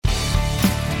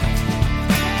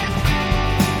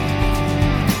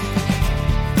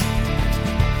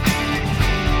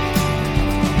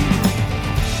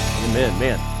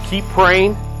keep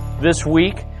praying this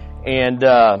week, and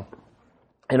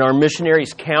our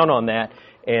missionaries count on that,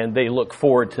 and they look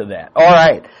forward to that. All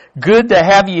right, good to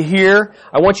have you here.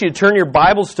 I want you to turn your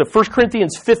Bibles to 1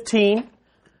 Corinthians 15.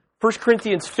 1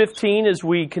 Corinthians 15 as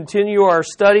we continue our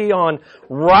study on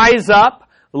Rise Up,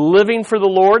 living for the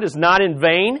Lord is not in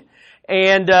vain.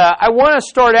 And I want to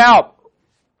start out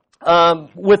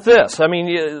with this. I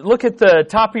mean, look at the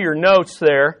top of your notes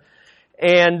there,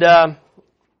 and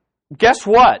guess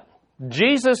what?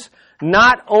 Jesus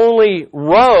not only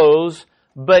rose,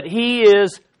 but He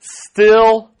is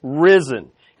still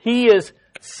risen. He is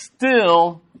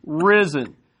still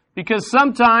risen. Because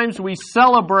sometimes we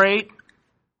celebrate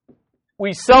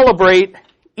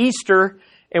Easter,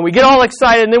 and we get all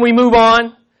excited, and then we move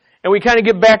on, and we kind of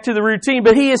get back to the routine,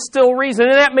 but He is still risen,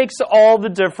 and that makes all the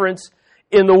difference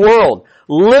in the world.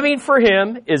 Living for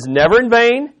Him is never in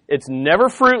vain, it's never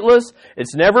fruitless,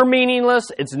 it's never meaningless,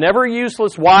 it's never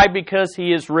useless. Why? Because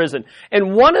He is risen.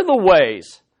 And one of the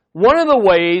ways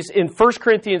in 1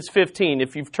 Corinthians 15,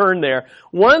 if you've turned there,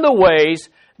 one of the ways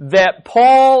that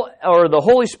Paul, or the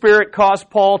Holy Spirit caused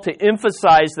Paul to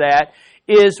emphasize that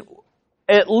is,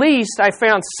 at least I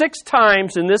found 6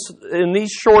 times in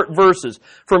these short verses,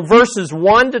 from verses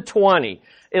 1 to 20,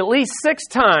 at least 6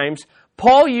 times,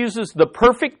 Paul uses the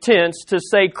perfect tense to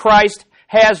say Christ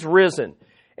has risen.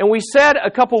 And we said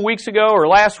a couple weeks ago, or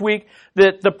last week,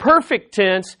 that the perfect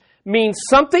tense means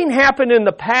something happened in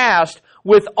the past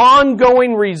with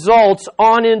ongoing results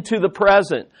on into the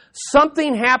present.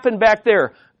 Something happened back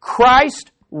there.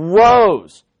 Christ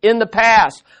rose in the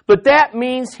past, but that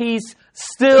means He's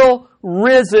still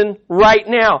risen right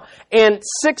now. And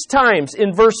 6 times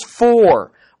in verse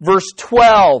 4, verse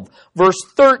 12, verse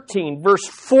 13, verse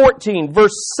 14,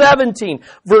 verse 17,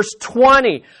 verse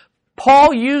 20,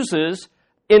 Paul uses,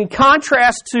 in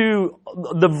contrast to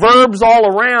the verbs all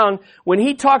around, when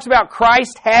he talks about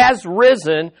Christ has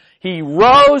risen, He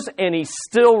rose and He's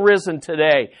still risen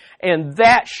today. And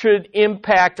that should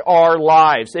impact our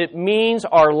lives. It means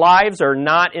our lives are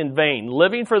not in vain.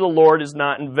 Living for the Lord is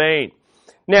not in vain.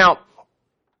 Now,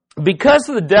 because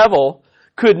the devil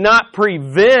could not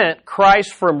prevent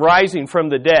Christ from rising from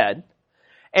the dead,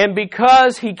 and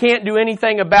because he can't do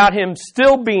anything about Him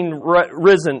still being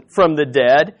risen from the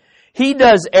dead, he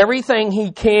does everything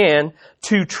he can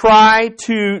to try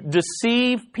to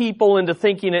deceive people into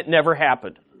thinking it never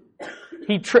happened.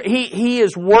 He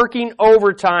is working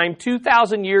overtime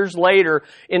 2,000 years later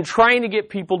in trying to get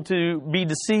people to be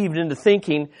deceived into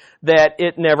thinking that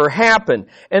it never happened.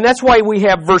 And that's why we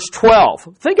have verse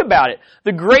 12. Think about it.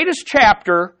 The greatest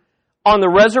chapter on the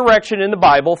resurrection in the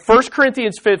Bible, 1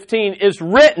 Corinthians 15, is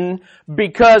written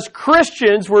because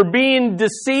Christians were being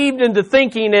deceived into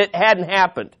thinking it hadn't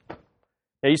happened.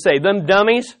 Now you say, them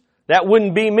dummies, that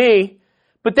wouldn't be me,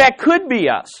 but that could be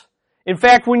us. In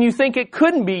fact, when you think it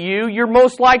couldn't be you, you're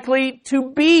most likely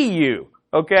to be you,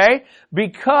 okay?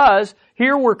 Because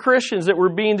here were Christians that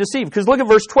were being deceived. Because look at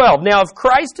verse 12. Now, if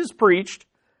Christ is preached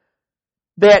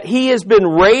that He has been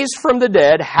raised from the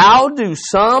dead, how do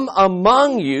some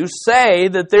among you say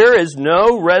that there is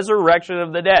no resurrection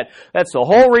of the dead? That's the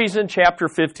whole reason chapter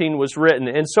 15 was written.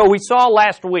 And so we saw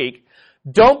last week,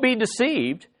 don't be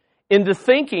deceived into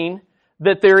thinking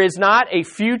that there is not a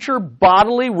future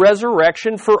bodily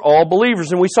resurrection for all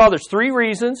believers. And we saw there's 3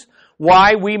 reasons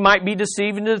why we might be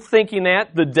deceived into thinking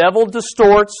that. The devil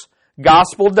distorts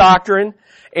gospel doctrine,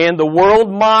 and the world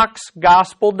mocks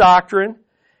gospel doctrine,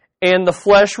 and the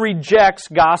flesh rejects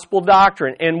gospel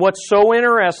doctrine. And what's so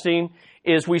interesting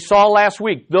is we saw last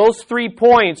week, those 3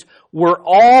 points were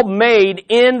all made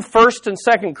in 1st and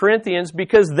 2nd Corinthians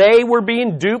because they were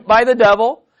being duped by the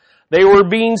devil. They were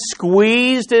being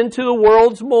squeezed into the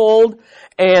world's mold,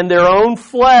 and their own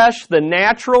flesh, the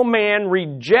natural man,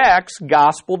 rejects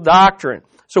gospel doctrine.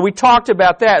 So we talked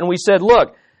about that, and we said,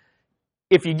 look,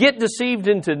 if you get deceived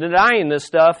into denying this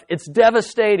stuff, it's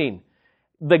devastating.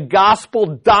 The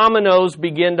gospel dominoes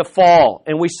begin to fall,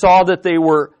 and we saw that they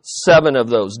were 7 of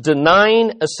those.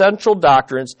 Denying essential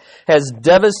doctrines has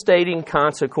devastating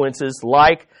consequences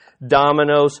like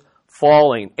dominoes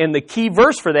falling. And the key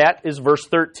verse for that is verse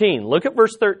 13. Look at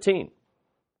verse 13.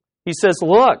 He says,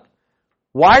 look,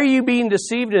 why are you being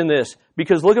deceived in this?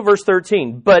 Because look at verse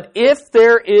 13. But if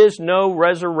there is no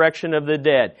resurrection of the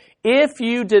dead, if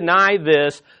you deny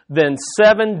this, then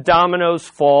 7 dominoes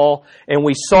fall. And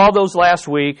we saw those last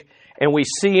week, and we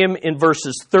see them in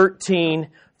verses 13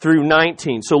 through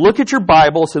 19. So look at your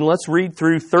Bibles, and let's read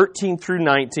through 13 through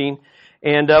 19.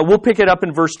 And we'll pick it up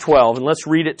in verse 12, and let's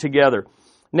read it together.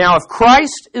 Now, if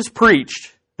Christ is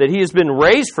preached that He has been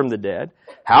raised from the dead,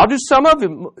 How do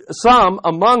some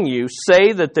among you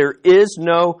say that there is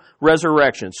no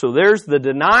resurrection? So there's the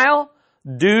denial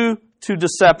due to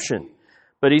deception.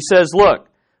 But he says, look,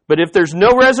 but if there's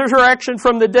no resurrection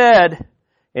from the dead,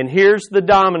 and here's the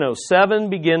domino, 7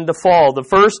 begin to fall. The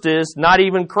first is, not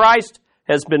even Christ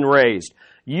has been raised.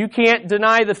 You can't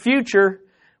deny the future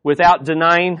without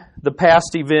denying the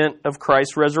past event of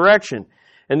Christ's resurrection.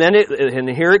 And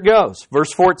here it goes,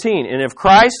 verse 14. And if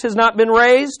Christ has not been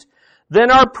raised,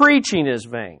 then our preaching is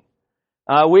vain.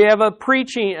 We have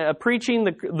preaching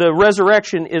the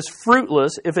resurrection is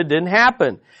fruitless if it didn't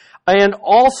happen. And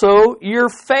also, your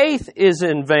faith is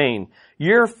in vain.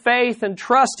 Your faith and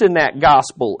trust in that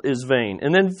gospel is vain.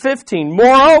 And then 15,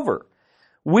 moreover,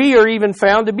 we are even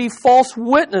found to be false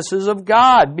witnesses of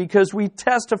God, because we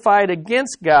testified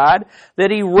against God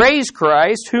that He raised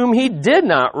Christ, whom He did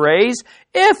not raise,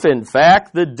 if in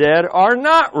fact the dead are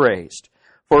not raised.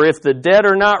 For if the dead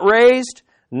are not raised,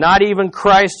 not even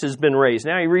Christ has been raised.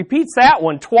 Now he repeats that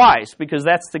one twice, because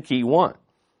that's the key one.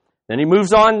 Then he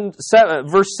moves on,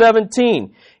 verse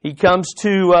 17. He comes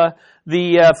to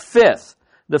the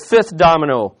fifth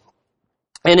domino.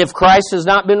 And if Christ has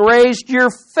not been raised, your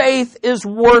faith is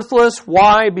worthless.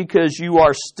 Why? Because you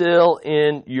are still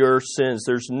in your sins.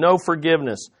 There's no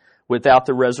forgiveness without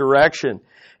the resurrection.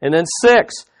 And then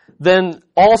 6, then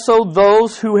also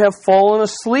those who have fallen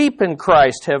asleep in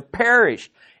Christ have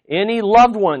perished. Any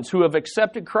loved ones who have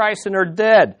accepted Christ and are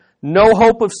dead, no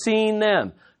hope of seeing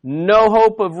them, no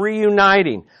hope of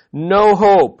reuniting, no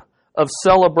hope of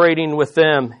celebrating with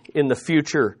them in the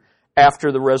future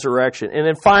after the resurrection. And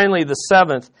then finally, the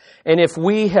 7th, and if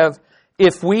we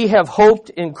have hoped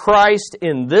in Christ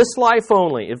in this life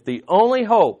only, if the only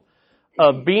hope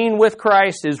of being with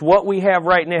Christ is what we have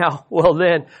right now, well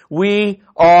then, we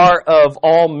are of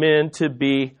all men to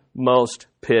be most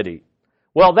pitied.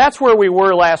 Well, that's where we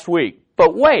were last week.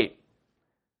 But wait,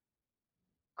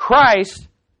 Christ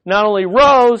not only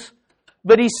rose,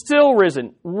 but He's still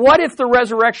risen. What if the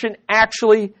resurrection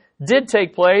actually did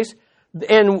take place,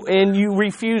 and you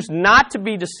refuse not to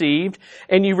be deceived,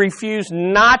 and you refuse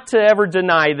not to ever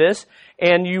deny this,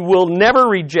 and you will never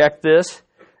reject this,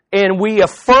 and we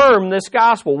affirm this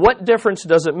gospel? What difference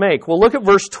does it make? Well, look at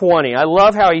verse 20. I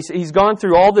love how he's gone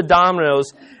through all the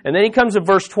dominoes, and then he comes to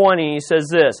verse 20, and he says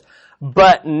this,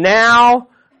 but now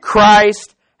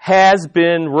Christ has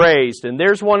been raised. And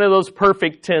there's one of those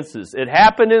perfect tenses. It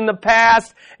happened in the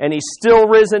past, and He's still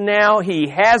risen now. He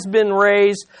has been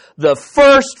raised, the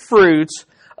first fruits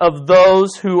of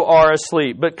those who are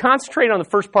asleep. But concentrate on the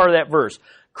first part of that verse.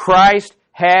 Christ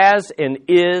has and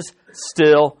is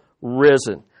still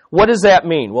risen. What does that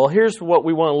mean? Well, here's what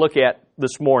we want to look at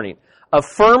this morning.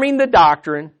 Affirming the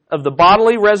doctrine of the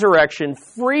bodily resurrection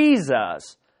frees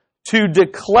us to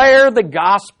declare the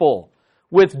gospel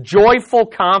with joyful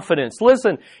confidence.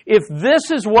 Listen, if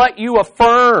this is what you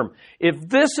affirm, if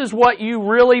this is what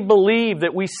you really believe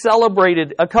that we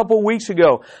celebrated a couple weeks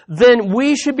ago, then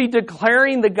we should be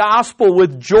declaring the gospel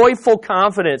with joyful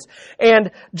confidence.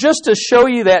 And just to show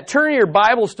you that, turn your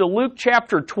Bibles to Luke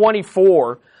chapter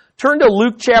 24. Turn to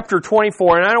Luke chapter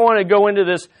 24, and I don't want to go into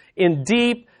this in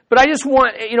deep, but I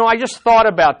just thought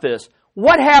about this.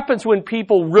 What happens when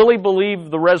people really believe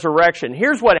the resurrection?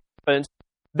 Here's what happens.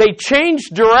 They change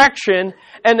direction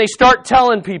and they start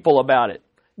telling people about it.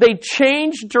 They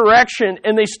change direction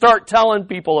and they start telling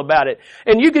people about it.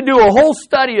 And you could do a whole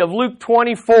study of Luke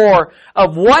 24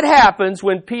 of what happens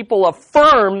when people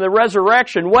affirm the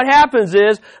resurrection. What happens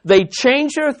is they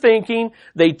change their thinking,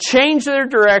 they change their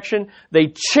direction, they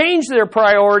change their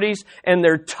priorities, and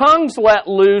their tongues let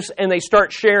loose and they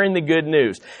start sharing the good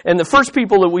news. And the first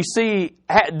people that we see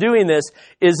doing this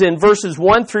is in verses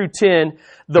 1 through 10.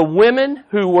 The women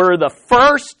who were the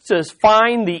first to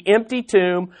find the empty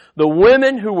tomb, the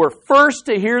women who were first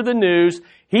to hear the news,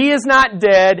 He is not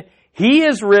dead, He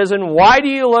is risen. Why do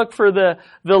you look for the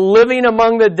living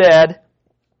among the dead?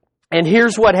 And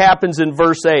here's what happens in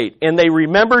verse 8. And they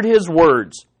remembered His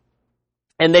words,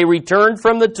 and they returned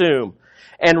from the tomb,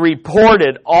 and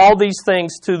reported all these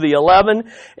things to the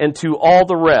 11 and to all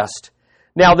the rest.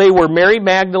 Now they were Mary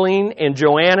Magdalene and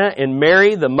Joanna and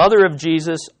Mary, the mother of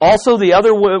Jesus, also the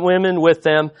other women with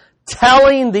them,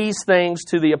 telling these things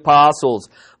to the apostles.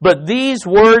 But these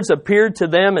words appeared to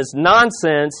them as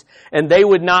nonsense, and they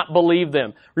would not believe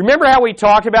them. Remember how we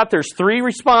talked about there's 3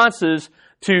 responses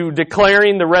to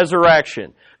declaring the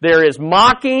resurrection. There is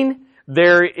mocking,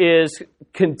 There is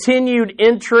continued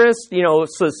interest,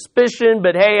 suspicion,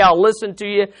 but hey, I'll listen to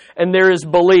you, and there is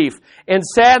belief. And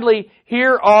sadly,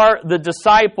 here are the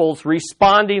disciples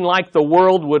responding like the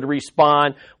world would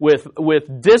respond with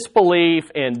disbelief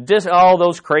and all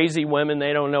those crazy women,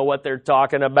 they don't know what they're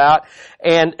talking about,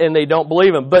 and they don't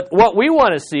believe them. But what we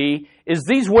want to see is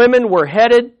these women were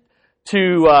headed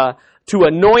to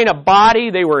anoint a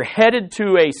body. They were headed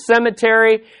to a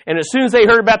cemetery, and as soon as they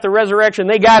heard about the resurrection,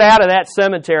 they got out of that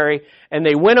cemetery, and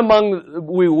they went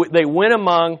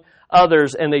among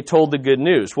others, and they told the good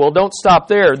news. Well, don't stop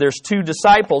there. There's two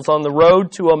disciples on the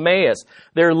road to Emmaus.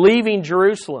 They're leaving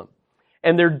Jerusalem,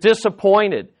 and they're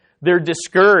disappointed. They're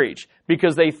discouraged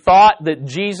because they thought that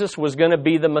Jesus was going to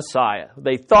be the Messiah.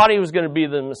 They thought he was going to be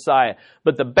the Messiah.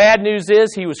 But the bad news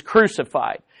is he was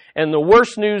crucified. And the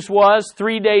worst news was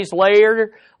 3 days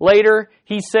later,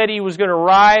 he said he was going to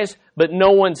rise, but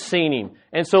no one's seen him.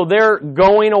 And so they're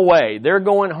going away. They're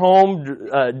going home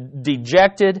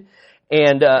dejected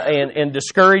and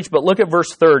discouraged. But look at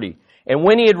verse 30. And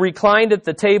when he had reclined at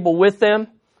the table with them,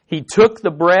 he took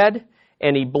the bread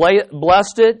and he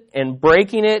blessed it, and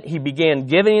breaking it, he began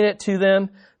giving it to them.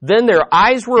 Then their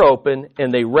eyes were open,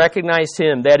 and they recognized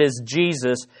him, that is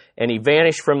Jesus, and he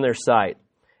vanished from their sight.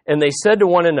 And they said to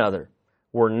one another,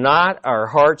 were not our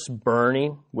hearts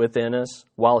burning within us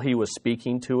while he was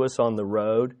speaking to us on the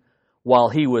road, while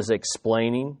he was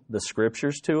explaining the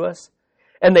Scriptures to us?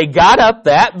 And they got up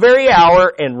that very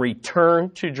hour and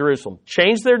returned to Jerusalem.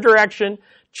 Changed their direction,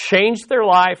 changed their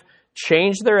life,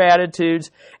 changed their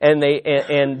attitudes, and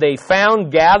they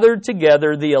found gathered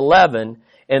together the 11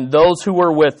 and those who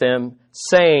were with them,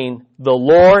 saying, the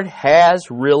Lord has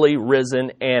really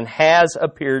risen and has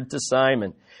appeared to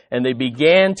Simon. And they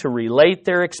began to relate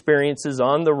their experiences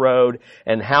on the road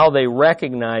and how they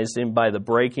recognized him by the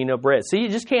breaking of bread. See, you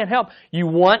just can't help. You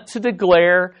want to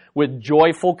declare with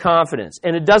joyful confidence.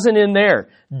 And it doesn't end there.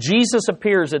 Jesus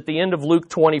appears at the end of Luke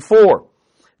 24.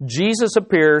 Jesus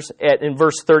appears in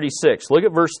verse 36. Look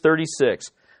at verse 36.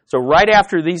 So right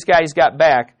after these guys got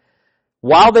back,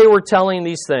 while they were telling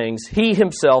these things, he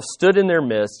himself stood in their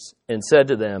midst and said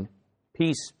to them,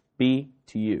 peace be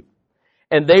to you.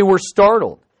 And they were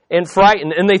startled and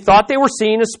frightened, and they thought they were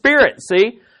seeing a spirit.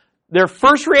 See, their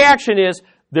first reaction is,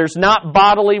 there's not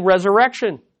bodily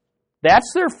resurrection.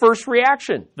 That's their first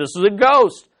reaction. This is a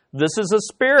ghost. This is a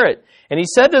spirit. And he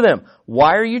said to them,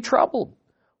 why are you troubled?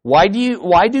 Why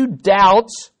do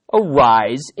doubts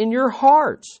arise in your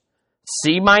hearts?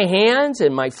 See my hands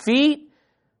and my feet,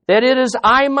 that it is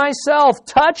I myself.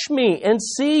 Touch me and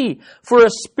see, for a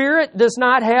spirit does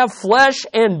not have flesh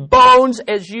and bones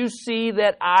as you see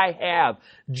that I have.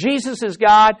 Jesus is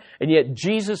God, and yet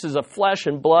Jesus is a flesh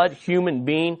and blood human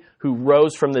being who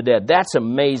rose from the dead. That's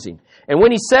amazing. And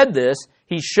when he said this,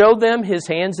 he showed them his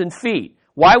hands and feet.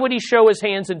 Why would he show his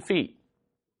hands and feet?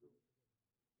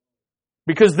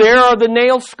 Because there are the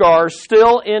nail scars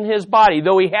still in his body.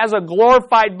 Though he has a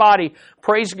glorified body,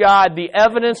 praise God, the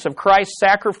evidence of Christ's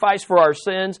sacrifice for our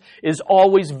sins is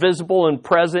always visible and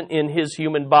present in his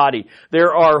human body.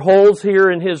 There are holes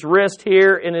here in his wrist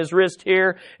here, in his wrist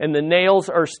here, and the nails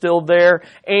are still there.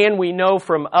 And we know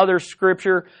from other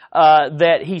scripture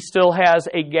that he still has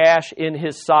a gash in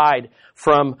his side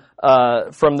from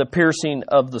the piercing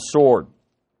of the sword.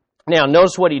 Now,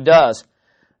 notice what he does.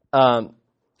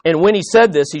 And when he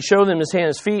said this, he showed them his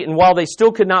hands and feet, and while they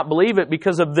still could not believe it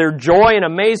because of their joy and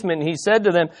amazement, he said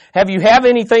to them, have you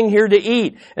anything here to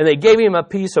eat? And they gave him a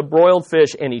piece of broiled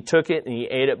fish, and he took it and he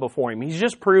ate it before him. He's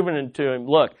just proven it to him,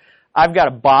 look, I've got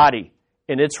a body,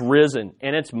 and it's risen,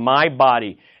 and it's my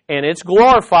body, and it's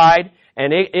glorified,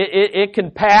 and it can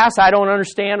pass. I don't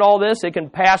understand all this. It can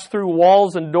pass through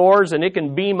walls and doors, and it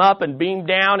can beam up and beam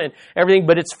down and everything,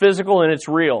 but it's physical and it's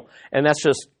real. And that's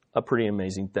just a pretty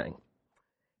amazing thing.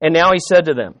 And now he said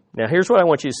to them, now here's what I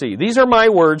want you to see. These are my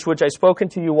words which I spoken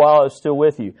to you while I was still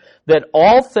with you, that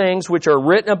all things which are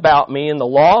written about me in the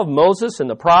law of Moses and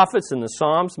the prophets and the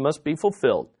Psalms must be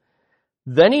fulfilled.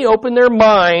 Then he opened their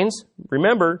minds.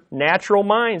 Remember, natural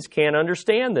minds can't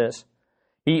understand this.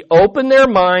 He opened their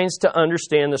minds to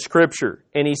understand the Scripture.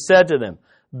 And he said to them,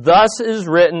 thus is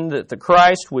written that the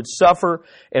Christ would suffer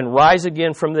and rise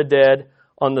again from the dead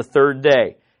on the third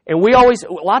day. And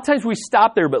a lot of times we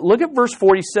stop there, but look at verse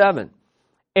 47.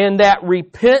 And that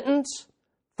repentance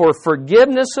for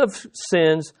forgiveness of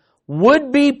sins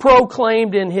would be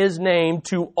proclaimed in his name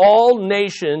to all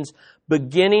nations,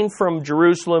 beginning from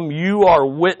Jerusalem. You are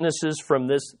witnesses from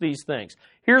these things.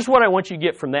 Here's what I want you to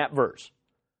get from that verse.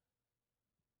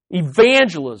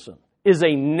 Evangelism is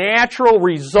a natural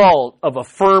result of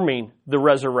affirming the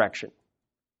resurrection.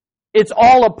 It's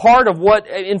all a part of what,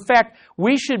 in fact,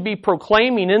 we should be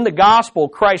proclaiming in the gospel.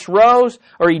 Christ rose,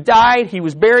 or He died, He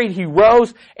was buried, He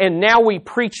rose, and now we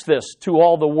preach this to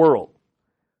all the world.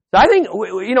 I think,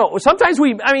 sometimes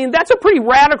that's a pretty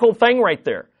radical thing right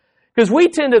there. Because we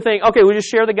tend to think, okay, we just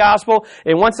share the gospel,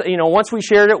 and once we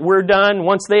shared it, we're done.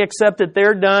 Once they accept it,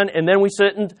 they're done, and then we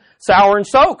sit and sour and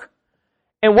soak.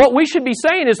 And what we should be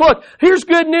saying is, look, here's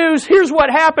good news, here's what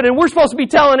happened, and we're supposed to be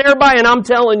telling everybody, and I'm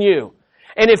telling you.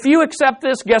 And if you accept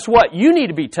this, guess what? You need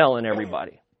to be telling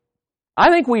everybody. I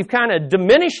think we've kind of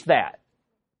diminished that.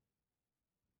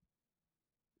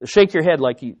 Shake your head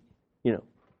like you know.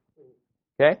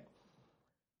 Okay?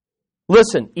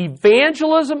 Listen,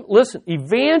 evangelism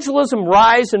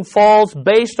rise and falls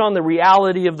based on the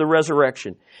reality of the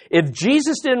resurrection. If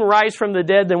Jesus didn't rise from the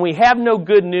dead, then we have no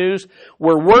good news.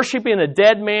 We're worshiping a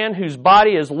dead man whose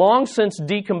body is long since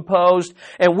decomposed,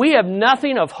 and we have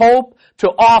nothing of hope to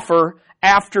offer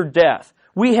after death.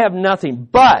 We have nothing.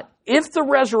 But if the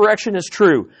resurrection is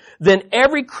true, then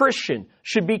every Christian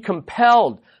should be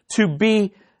compelled to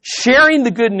be sharing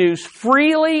the good news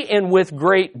freely and with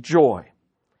great joy.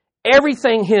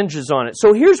 Everything hinges on it.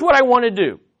 So here's what I want to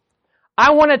do.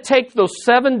 I want to take those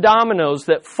 7 dominoes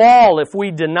that fall if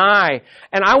we deny,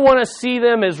 and I want to see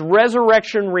them as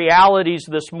resurrection realities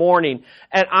this morning.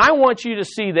 And I want you to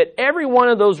see that every one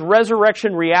of those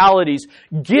resurrection realities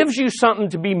gives you something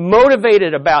to be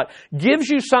motivated about, gives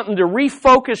you something to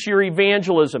refocus your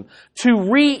evangelism, to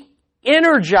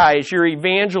re-energize your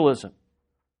evangelism.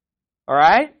 All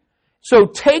right? So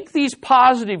take these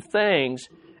positive things,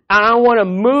 and I want to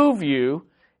move you,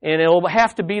 and it'll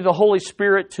have to be the Holy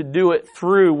Spirit to do it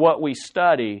through what we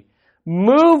study,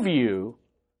 move you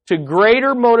to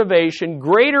greater motivation,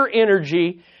 greater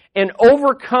energy, and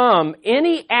overcome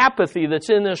any apathy that's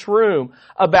in this room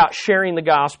about sharing the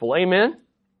gospel. Amen?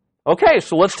 Okay,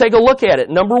 so let's take a look at it.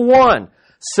 Number 1,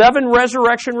 7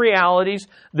 resurrection realities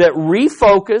that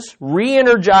refocus,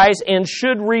 re-energize, and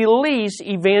should release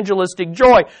evangelistic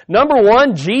joy. Number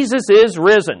 1, Jesus is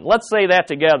risen. Let's say that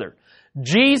together.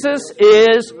 Jesus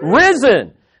is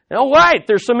risen. All right,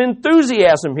 there's some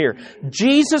enthusiasm here.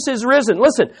 Jesus is risen.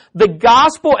 Listen, the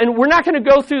gospel, and we're not going to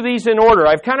go through these in order.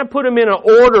 I've kind of put them in an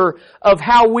order of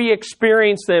how we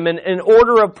experience them, in an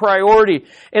order of priority.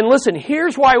 And listen,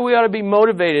 here's why we ought to be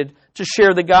motivated to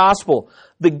share the gospel.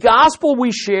 The gospel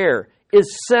we share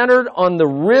is centered on the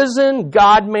risen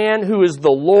God-man who is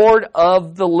the Lord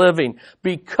of the living.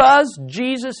 Because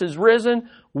Jesus is risen,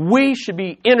 we should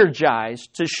be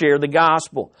energized to share the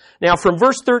gospel. Now, from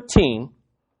verse 13,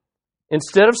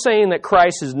 instead of saying that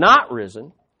Christ is not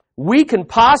risen, we can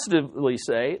positively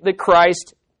say that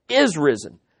Christ is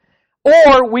risen.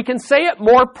 Or we can say it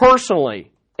more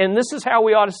personally. And this is how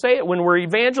we ought to say it when we're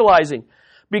evangelizing.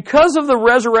 Because of the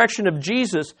resurrection of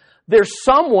Jesus, there's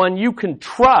someone you can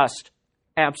trust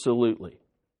absolutely.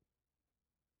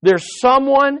 There's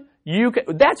someone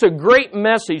that's a great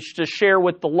message to share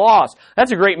with the lost.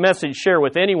 That's a great message to share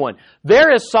with anyone.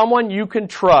 There is someone you can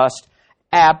trust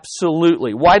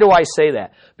absolutely. Why do I say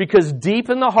that? Because deep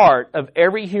in the heart of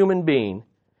every human being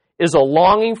is a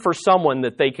longing for someone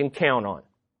that they can count on.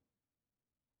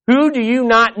 Who do you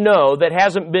not know that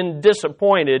hasn't been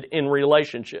disappointed in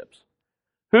relationships?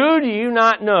 Who do you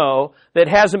not know that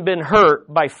hasn't been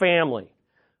hurt by family?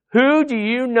 Who do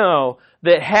you know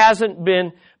that hasn't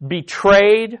been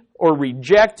betrayed or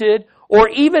rejected, or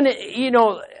even,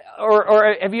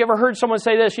 or have you ever heard someone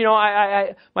say this?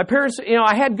 My parents,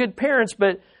 I had good parents,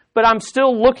 but I'm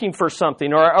still looking for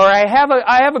something, or I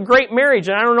have a great marriage,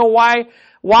 and I don't know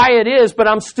why it is, but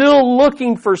I'm still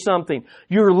looking for something.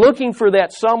 You're looking for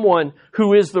that someone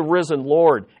who is the risen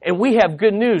Lord, and we have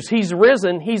good news. He's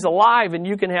risen, He's alive, and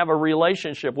you can have a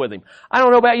relationship with Him. I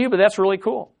don't know about you, but that's really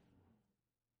cool.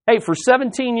 Hey, for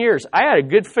 17 years, I had a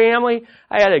good family,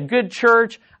 I had a good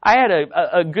church, I had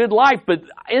a good life, but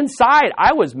inside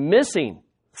I was missing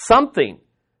something.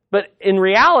 But in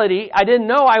reality, I didn't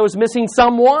know I was missing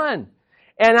someone.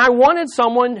 And I wanted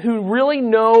someone who really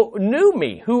knew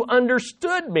me, who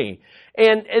understood me.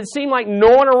 And it seemed like no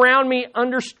one around me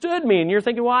understood me. And you're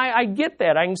thinking, well, I get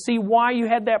that. I can see why you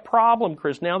had that problem,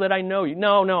 Chris, now that I know you.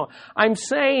 No. I'm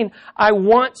saying I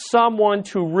want someone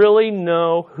to really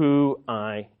know who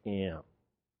I am.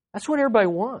 That's what everybody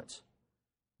wants.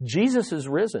 Jesus is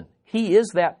risen. He is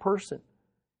that person.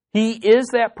 He is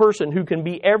that person who can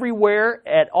be everywhere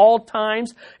at all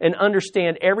times and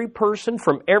understand every person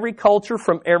from every culture,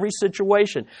 from every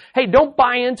situation. Hey, don't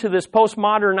buy into this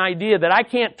postmodern idea that I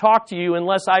can't talk to you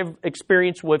unless I've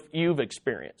experienced what you've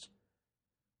experienced.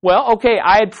 Well, okay,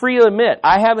 I freely admit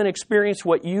I haven't experienced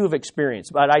what you've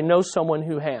experienced, but I know someone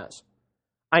who has.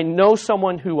 I know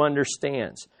someone who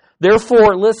understands.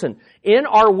 Therefore, listen, in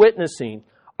our witnessing,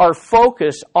 our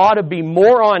focus ought to be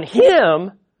more on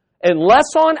Him and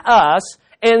less on us,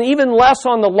 and even less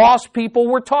on the lost people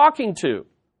we're talking to.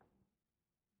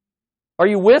 Are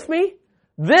you with me?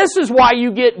 This is why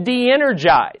you get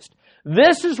de-energized.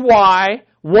 This is why,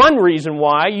 one reason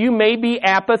why, you may be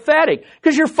apathetic.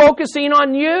 Because you're focusing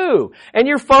on you. And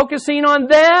you're focusing on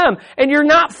them. And you're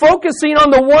not focusing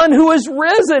on the one who is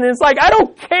risen. It's like, I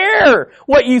don't care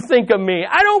what you think of me.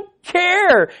 I don't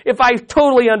care if I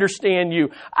totally understand you.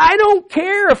 I don't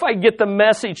care if I get the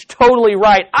message totally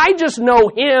right. I just know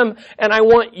Him, and I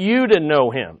want you to know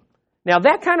Him. Now,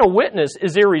 that kind of witness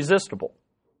is irresistible.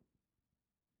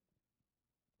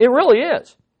 It really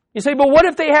is. You say, but what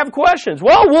if they have questions?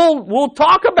 Well, we'll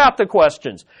talk about the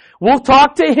questions. We'll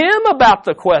talk to Him about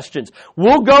the questions.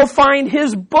 We'll go find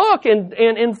His book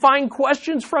and find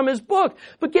questions from His book.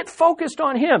 But get focused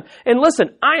on Him. And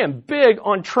listen, I am big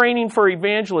on training for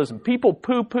evangelism. People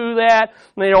poo-poo that.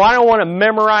 I don't want to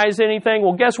memorize anything.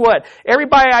 Well, guess what?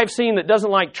 Everybody I've seen that doesn't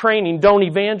like training doesn't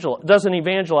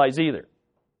evangelize either.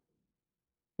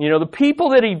 The people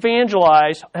that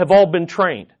evangelize have all been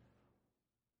trained.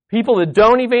 People that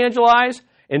don't evangelize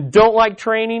and don't like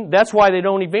training, that's why they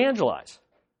don't evangelize.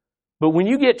 But when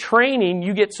you get training,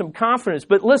 you get some confidence.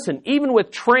 But listen, even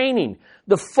with training,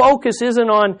 the focus isn't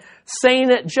on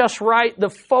saying it just right. The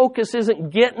focus isn't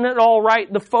getting it all right.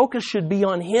 The focus should be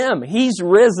on Him. He's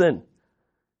risen.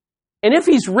 And if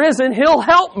He's risen, He'll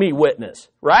help me witness,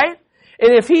 right?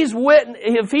 And if He's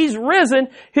risen,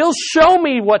 He'll show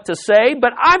me what to say,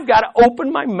 but I've got to open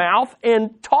my mouth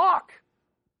and talk.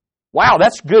 Wow,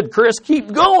 that's good, Chris.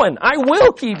 Keep going. I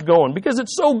will keep going because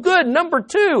it's so good. Number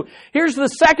 2, here's the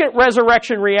second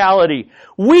resurrection reality.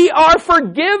 We are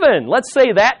forgiven. Let's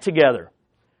say that together.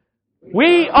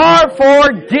 We are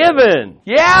forgiven.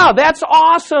 Yeah, that's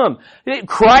awesome.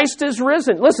 Christ is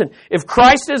risen. Listen, if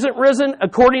Christ isn't risen,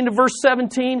 according to verse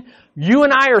 17, you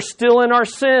and I are still in our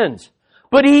sins.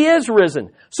 But He is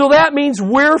risen. So that means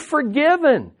we're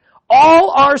forgiven.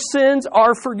 All our sins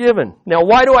are forgiven. Now,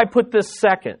 why do I put this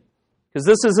second? Because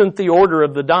this isn't the order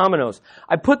of the dominoes.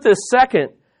 I put this second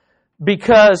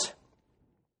because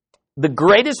the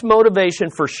greatest motivation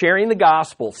for sharing the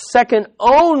gospel, second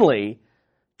only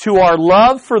to our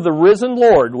love for the risen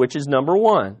Lord, which is number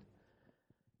 1,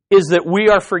 is that we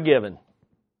are forgiven.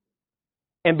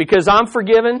 And because I'm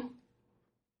forgiven,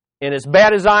 and as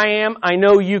bad as I am, I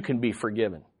know you can be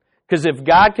forgiven. Because if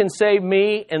God can save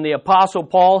me and the Apostle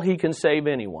Paul, He can save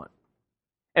anyone.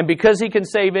 And because He can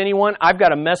save anyone, I've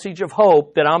got a message of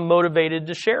hope that I'm motivated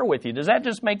to share with you. Does that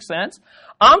just make sense?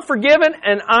 I'm forgiven,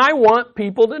 and I want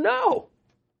people to know.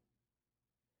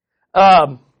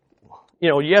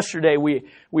 Yesterday we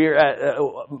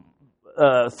were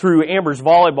through Amber's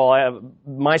volleyball.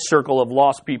 My circle of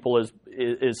lost people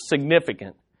is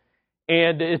significant,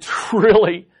 and it's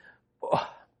really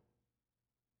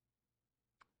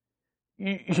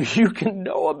you can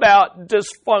know about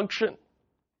dysfunction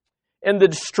and the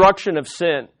destruction of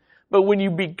sin. But when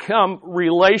you become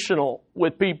relational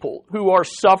with people who are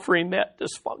suffering that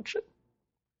dysfunction,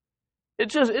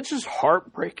 it's just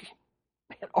heartbreaking.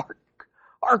 Man,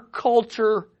 our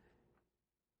culture,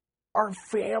 our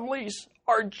families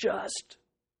are just,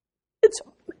 it's a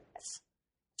mess.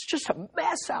 It's just a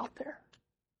mess out there.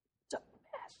 It's a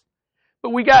mess.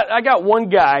 But I got one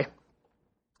guy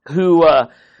who,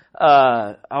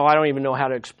 I don't even know how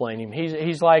to explain him.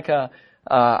 He's like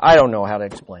I don't know how to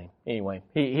explain. Anyway,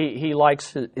 he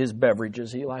likes his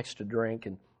beverages. He likes to drink,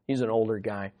 and he's an older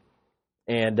guy.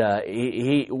 And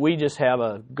we just have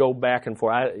a go back and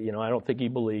forth. I don't think he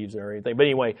believes or anything. But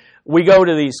anyway, we go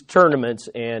to these tournaments,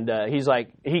 and he's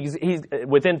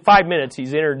within 5 minutes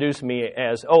he's introduced me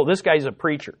as, this guy's a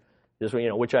preacher.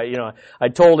 Which I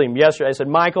told him yesterday. I said,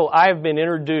 Michael, I have been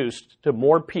introduced to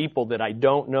more people that I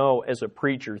don't know as a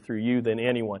preacher through you than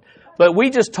anyone. But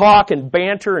we just talk and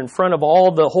banter in front of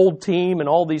the whole team and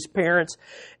all these parents.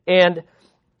 And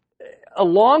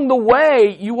along the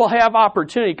way, you will have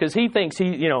opportunity because he thinks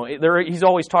he's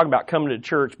always talking about coming to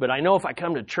church. But I know if I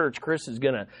come to church, Chris is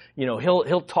gonna,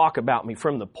 he'll talk about me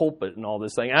from the pulpit and all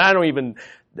this thing. And I don't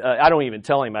even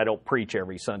tell him I don't preach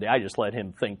every Sunday. I just let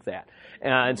him think that.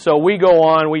 And so we go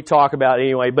on, we talk about it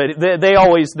anyway. But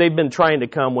they've been trying to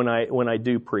come when I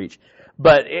do preach.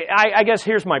 But I guess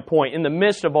here's my point. In the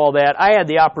midst of all that, I had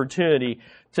the opportunity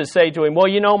to say to him,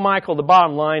 well, Michael, the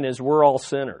bottom line is we're all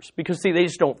sinners. Because, see, they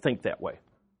just don't think that way.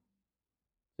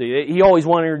 See, he always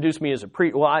wanted to introduce me as a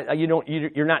preacher. Well,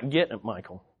 you're not getting it,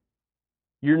 Michael.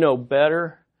 You're no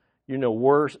better. You're no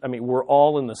worse. I mean, we're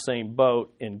all in the same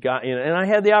boat. And I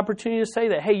had the opportunity to say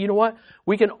that, hey, you know what?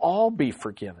 We can all be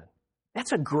forgiven.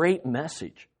 That's a great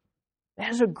message.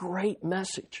 That is a great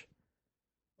message.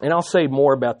 And I'll say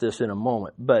more about this in a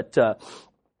moment. But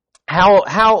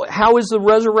how is the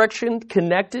resurrection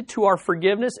connected to our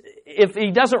forgiveness? If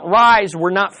He doesn't rise,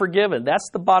 we're not forgiven. That's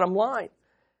the bottom line.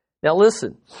 Now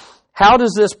listen, how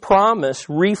does this promise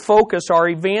refocus our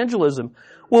evangelism?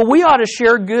 Well, we ought to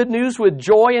share good news with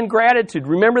joy and gratitude.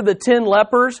 Remember the 10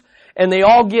 lepers? And they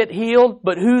all get healed,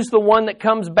 but who's the one that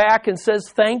comes back and says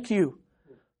thank you?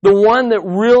 The one that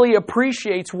really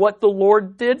appreciates what the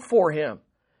Lord did for him.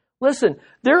 Listen,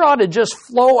 there ought to just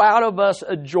flow out of us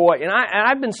a joy. And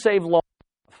I've been saved long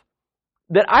enough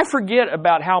that I forget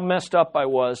about how messed up I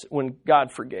was when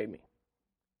God forgave me.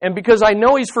 And because I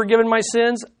know He's forgiven my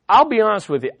sins, I'll be honest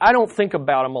with you, I don't think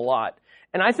about them a lot.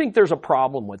 And I think there's a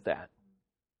problem with that.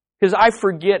 Because I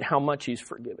forget how much He's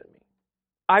forgiven me.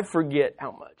 I forget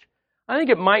how much. I think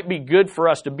it might be good for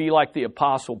us to be like the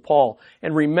Apostle Paul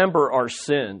and remember our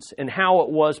sins and how it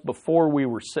was before we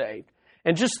were saved.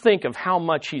 And just think of how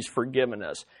much He's forgiven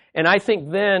us. And I think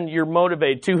then you're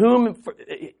motivated. To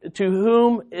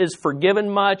whom is forgiven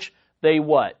much, they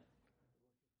what?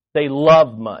 They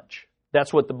love much.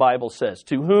 That's what the Bible says.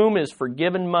 To whom is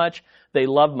forgiven much, they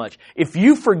love much. If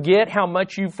you forget how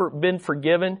much you've been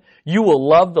forgiven, you will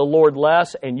love the Lord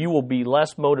less and you will be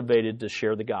less motivated to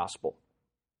share the gospel.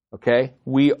 Okay?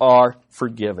 We are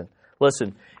forgiven.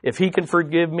 Listen, if He can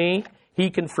forgive me, He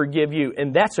can forgive you.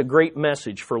 And that's a great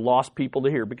message for lost people to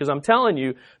hear. Because I'm telling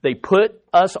you, they put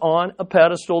us on a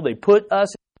pedestal. They put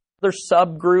us in their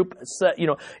subgroup.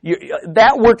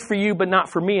 That worked for you, but not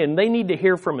for me. And they need to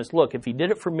hear from us. Look, if He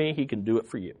did it for me, He can do it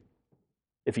for you.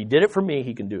 If He did it for me,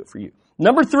 He can do it for you.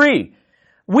 Number 3,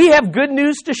 we have good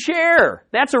news to share.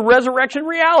 That's a resurrection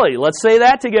reality. Let's say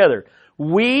that together.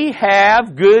 We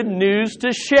have good news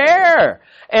to share.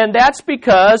 And that's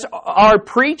because our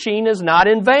preaching is not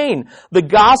in vain. The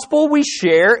gospel we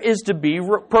share is to be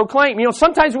proclaimed.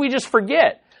 Sometimes we just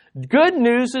forget. Good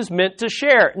news is meant to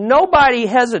share. Nobody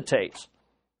hesitates.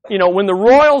 When the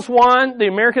Royals won the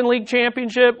American League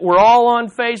Championship, we're all on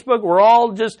Facebook, we're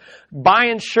all just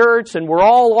buying shirts, and we're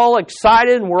all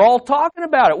excited, and we're all talking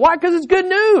about it. Why? Because it's good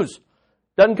news.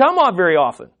 Doesn't come off very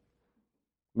often.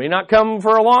 May not come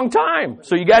for a long time,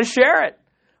 so you got to share it,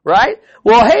 right?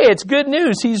 Well, hey, it's good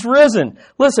news. He's risen.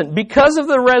 Listen, because of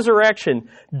the resurrection,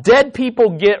 dead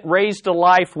people get raised to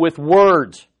life with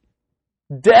words.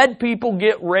 Dead people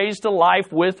get raised to life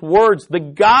with words. The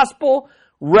gospel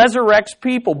resurrects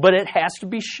people, but it has to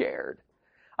be shared.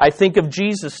 I think of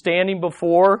Jesus standing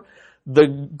before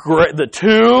the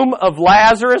tomb of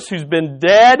Lazarus, who's been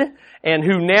dead, and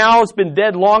who now has been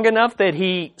dead long enough that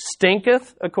he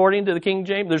stinketh, according to the King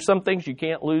James. There's some things you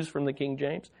can't lose from the King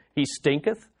James. He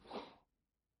stinketh.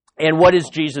 And what does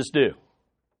Jesus do?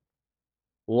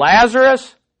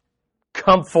 Lazarus,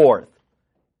 come forth.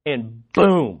 And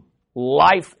boom,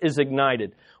 life is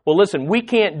ignited. Well, listen, we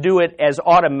can't do it as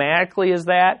automatically as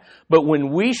that, but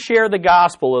when we share the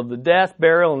gospel of the death,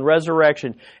 burial, and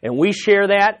resurrection, and we share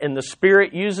that, and the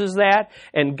Spirit uses that,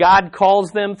 and God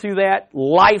calls them through that,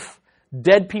 life,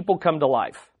 dead people come to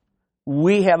life.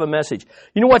 We have a message.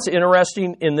 You know what's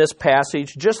interesting in this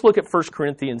passage? Just look at 1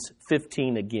 Corinthians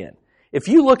 15 again. If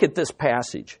you look at this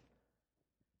passage,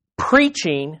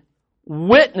 preaching,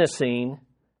 witnessing,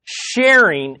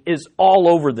 sharing is all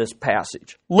over this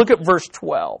passage. Look at verse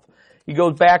 12. He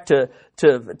goes back to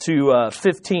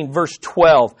 15, verse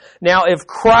 12. Now, if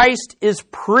Christ is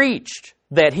preached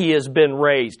that He has been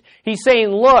raised, He's saying,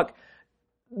 look,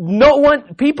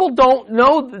 people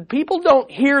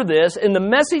don't hear this, and the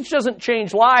message doesn't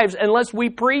change lives unless we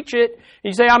preach it.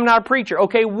 You say, I'm not a preacher.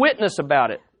 Okay, witness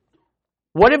about it.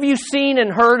 What have you seen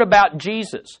and heard about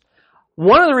Jesus?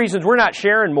 One of the reasons we're not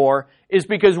sharing more is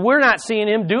because we're not seeing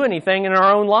Him do anything in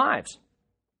our own lives.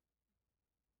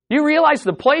 You realize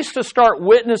the place to start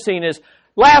witnessing is,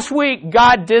 last week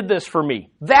God did this for me.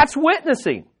 That's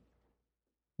witnessing.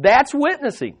 That's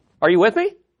witnessing. Are you with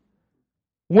me?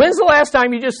 When's the last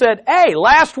time you just said, hey,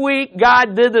 last week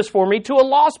God did this for me, to a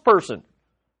lost person?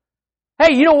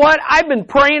 Hey, you know what? I've been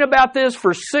praying about this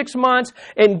for 6 months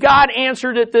and God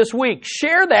answered it this week.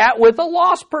 Share that with a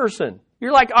lost person.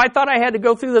 You're like, I thought I had to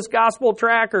go through this gospel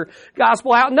track or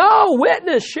gospel out. No,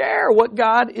 witness, share what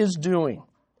God is doing.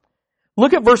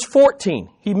 Look at verse 14.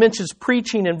 He mentions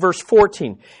preaching in verse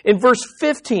 14. In verse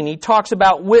 15, he talks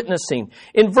about witnessing.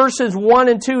 In verses 1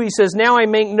 and 2, he says, now I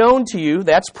make known to you,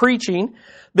 that's preaching,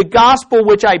 the gospel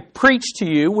which I preached to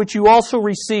you, which you also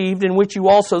received, in which you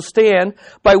also stand,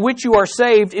 by which you are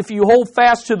saved, if you hold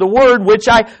fast to the word which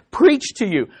I preached to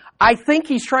you. I think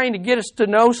he's trying to get us to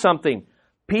know something.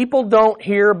 People don't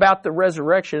hear about the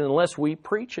resurrection unless we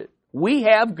preach it. We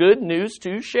have good news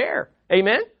to share.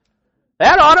 Amen?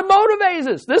 That ought to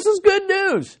motivate us. This is good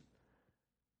news.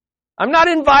 I'm not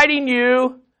inviting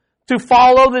you to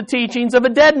follow the teachings of a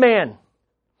dead man.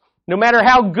 No matter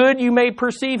how good you may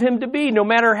perceive him to be, no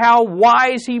matter how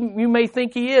wise you may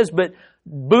think he is, but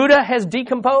Buddha has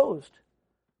decomposed.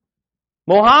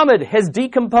 Muhammad has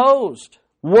decomposed.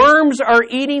 Worms are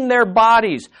eating their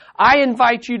bodies. I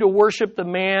invite you to worship the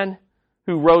man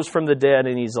who rose from the dead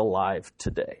and he's alive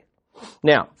today.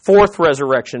 Now, fourth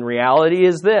resurrection reality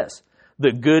is this.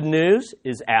 The good news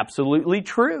is absolutely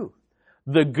true.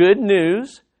 The good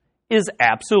news is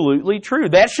absolutely true.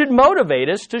 That should motivate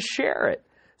us to share it.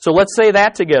 So let's say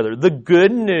that together. The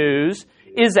good news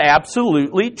is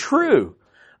absolutely true.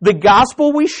 The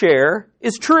gospel we share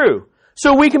is true.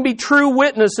 So we can be true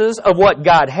witnesses of what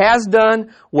God has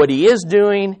done, what He is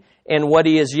doing, and what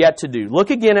He is yet to do. Look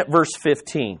again at verse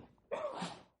 15.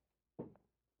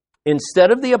 Instead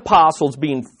of the apostles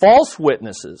being false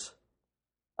witnesses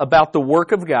about the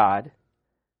work of God,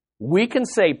 we can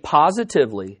say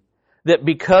positively that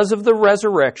because of the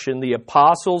resurrection, the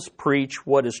apostles preach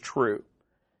what is true.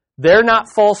 They're not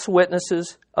false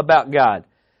witnesses about God.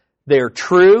 They're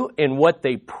true, and what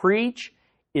they preach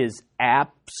is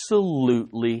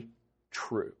absolutely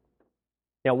true.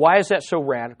 Now, why is that so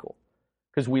radical?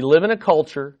 Because we live in a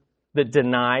culture that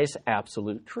denies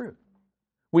absolute truth.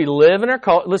 We live in our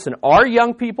culture. Listen, our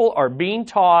young people are being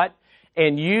taught,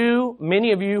 and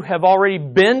many of you have already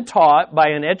been taught by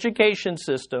an education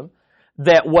system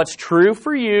that what's true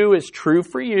for you is true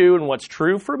for you, and what's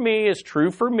true for me is true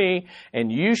for me,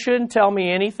 and you shouldn't tell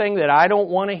me anything that I don't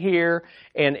want to hear,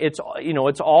 and it's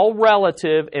all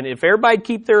relative, and if everybody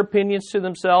keep their opinions to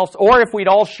themselves, or if we'd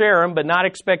all share them but not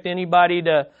expect anybody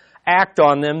to act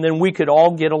on them, then we could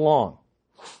all get along.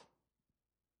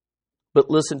 But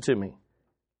listen to me.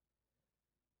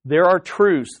 There are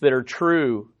truths that are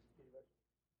true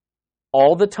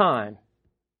all the time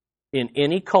in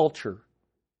any culture,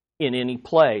 in any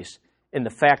place, and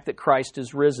the fact that Christ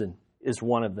is risen is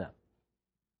one of them.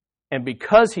 And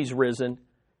because He's risen,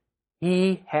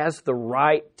 He has the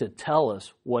right to tell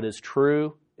us what is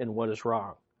true and what is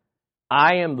wrong.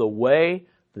 I am the way,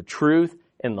 the truth,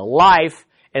 and the life,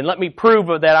 and let me prove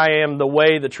that I am the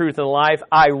way, the truth, and the life.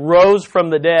 I rose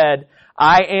from the dead.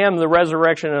 I am the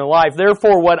resurrection and the life.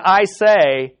 Therefore, what I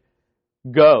say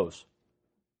goes.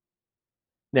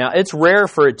 Now, it's rare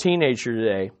for a teenager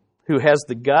today who has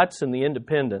the guts and the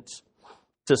independence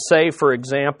to say, for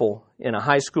example, in a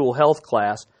high school health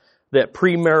class, that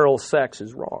premarital sex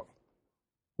is wrong.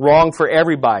 Wrong for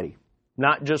everybody,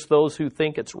 not just those who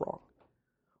think it's wrong.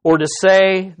 Or to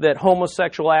say that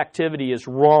homosexual activity is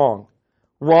wrong.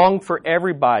 Wrong for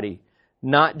everybody,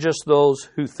 not just those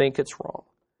who think it's wrong.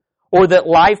 Or that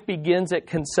life begins at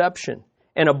conception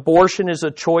and abortion is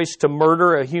a choice to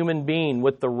murder a human being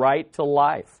with the right to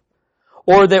life.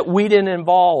 Or that we didn't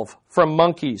evolve from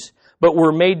monkeys, but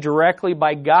were made directly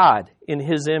by God in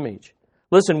His image.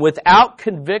 Listen, without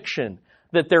conviction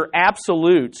that they're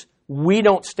absolutes, we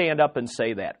don't stand up and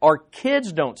say that. Our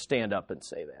kids don't stand up and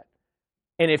say that.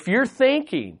 And if you're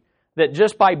thinking that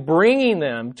just by bringing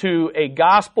them to a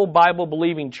gospel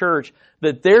Bible-believing church,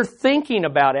 that they're thinking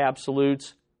about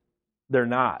absolutes, they're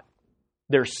not.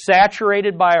 They're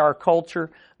saturated by our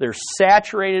culture. They're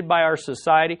saturated by our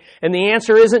society. And the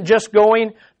answer isn't just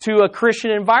going to a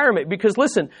Christian environment. Because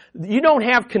listen, you don't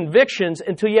have convictions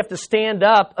until you have to stand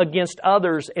up against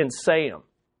others and say them.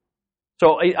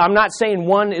 So I'm not saying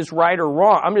one is right or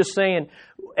wrong. I'm just saying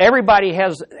everybody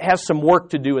has some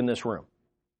work to do in this room.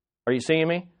 Are you seeing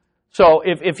me? So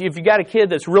if you got a kid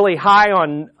that's really high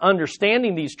on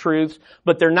understanding these truths,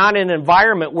 but they're not in an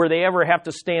environment where they ever have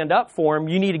to stand up for them,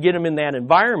 you need to get them in that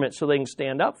environment so they can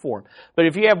stand up for them. But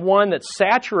if you have one that's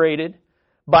saturated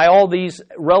by all these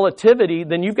relativity,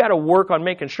 then you've got to work on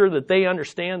making sure that they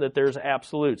understand that there's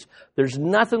absolutes. There's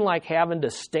nothing like having to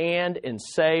stand and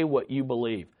say what you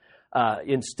believe.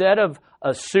 Instead of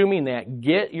assuming that,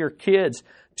 get your kids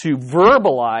to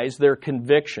verbalize their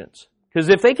convictions. Because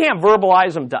if they can't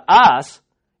verbalize them to us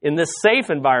in this safe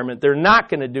environment, they're not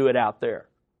going to do it out there,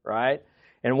 right?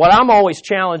 And what I'm always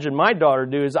challenging my daughter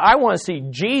to do is I want to see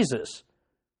Jesus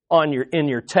in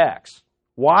your text.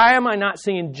 Why am I not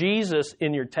seeing Jesus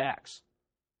in your text?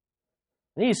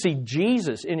 I need to see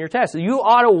Jesus in your text. You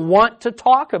ought to want to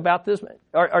talk about this.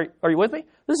 Are you with me?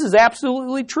 This is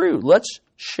absolutely true. Let's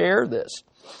share this.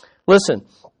 Listen.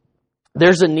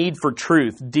 There's a need for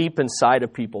truth deep inside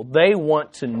of people. They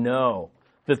want to know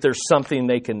that there's something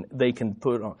they can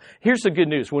put on. Here's the good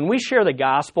news. When we share the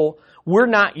gospel, we're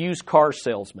not used car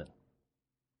salesmen.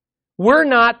 We're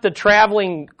not the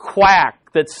traveling quack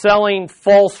that's selling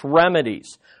false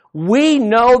remedies. We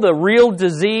know the real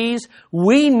disease,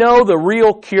 we know the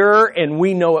real cure, and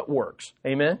we know it works.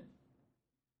 Amen?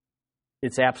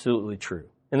 It's absolutely true.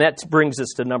 And that brings us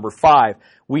to number 5.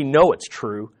 We know it's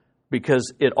true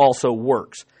because it also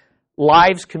works.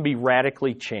 Lives can be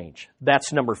radically changed.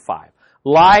 That's number 5.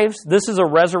 Lives, this is a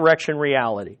resurrection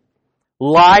reality.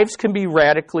 Lives can be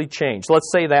radically changed.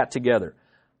 Let's say that together.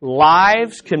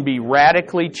 Lives can be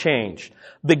radically changed.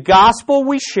 The gospel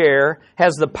we share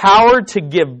has the power to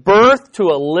give birth to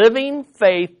a living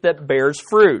faith that bears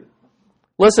fruit.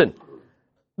 Listen,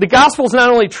 the gospel is not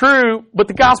only true, but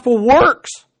the gospel works.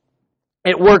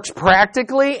 It works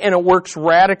practically and it works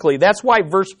radically. That's why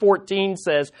verse 14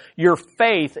 says, your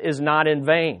faith is not in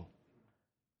vain.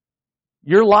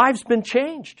 Your life's been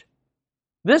changed.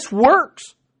 This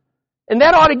works. And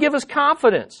that ought to give us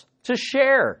confidence to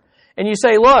share. And you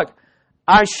say, look,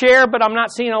 I share, but I'm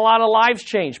not seeing a lot of lives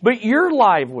change. But your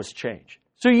life was changed.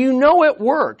 So you know it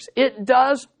works. It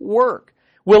does work.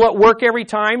 Will it work every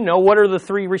time? No. What are the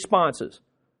 3 responses?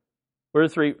 What are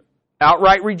the 3?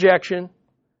 Outright rejection.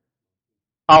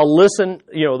 I'll listen,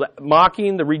 the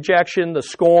mocking, the rejection, the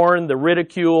scorn, the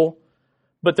ridicule.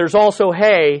 But there's also,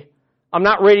 hey, I'm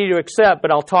not ready to accept,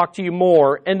 but I'll talk to you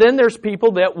more. And then there's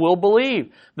people that will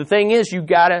believe. The thing is, you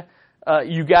gotta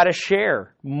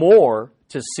share more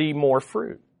to see more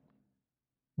fruit.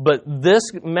 But this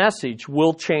message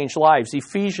will change lives.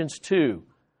 Ephesians 2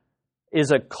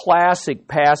 is a classic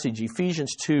passage.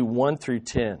 Ephesians 2, 1 through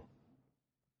 10.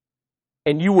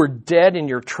 And you were dead in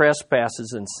your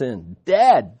trespasses and sin.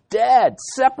 Dead,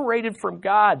 separated from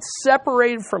God,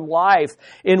 separated from life,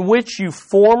 in which you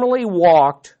formerly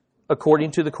walked according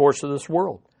to the course of this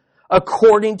world,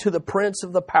 according to the prince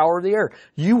of the power of the air.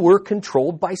 You were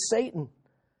controlled by Satan.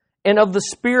 And of the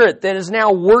spirit that is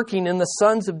now working in the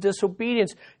sons of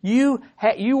disobedience. You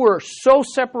were so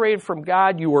separated from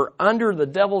God, you were under the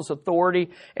devil's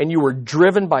authority, and you were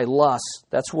driven by lust.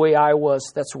 That's the way I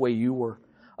was, that's the way you were.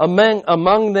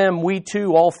 Among them, we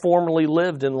too all formerly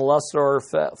lived in the lust of our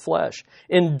flesh,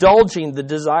 indulging the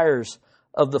desires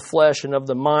of the flesh and of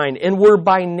the mind, and were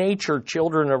by nature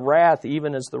children of wrath,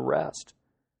 even as the rest.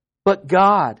 But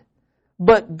God,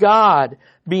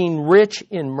 being rich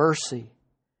in mercy,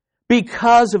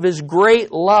 because of His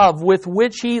great love with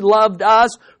which He loved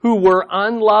us, who were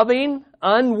unloving,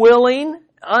 unwilling,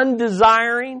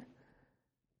 undesiring,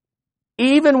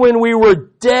 even when we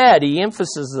were dead, he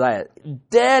emphasizes that,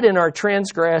 dead in our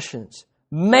transgressions,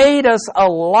 made us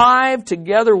alive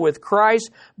together with Christ.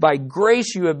 By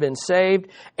grace you have been saved,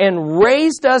 and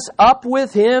raised us up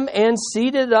with Him and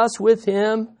seated us with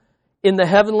Him in the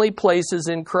heavenly places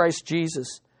in Christ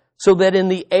Jesus, so that in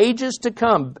the ages to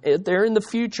come, there in the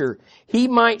future, He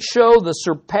might show the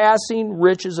surpassing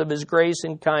riches of His grace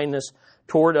and kindness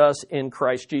toward us in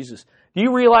Christ Jesus. Do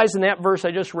you realize in that verse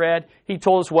I just read, He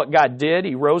told us what God did.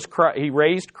 He raised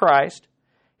Christ.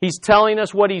 He's telling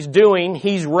us what He's doing.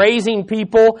 He's raising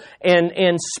people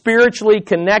and spiritually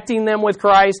connecting them with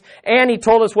Christ. And He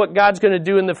told us what God's going to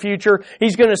do in the future.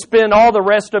 He's going to spend all the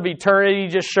rest of eternity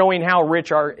just showing how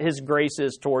rich His grace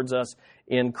is towards us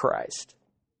in Christ.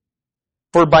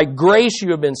 For by grace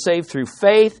you have been saved through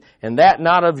faith, and that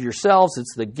not of yourselves.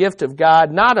 It's the gift of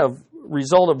God, not a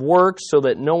result of works, so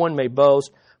that no one may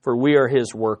boast. For we are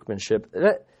His workmanship.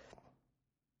 The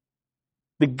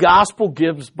gospel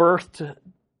gives birth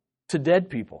to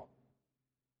dead people.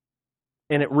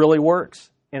 And it really works.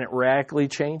 And it radically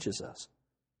changes us.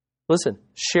 Listen,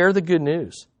 share the good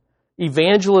news.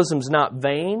 Evangelism's not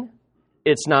vain.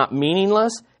 It's not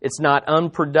meaningless. It's not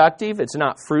unproductive. It's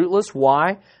not fruitless.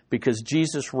 Why? Because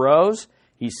Jesus rose.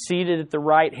 He's seated at the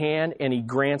right hand and He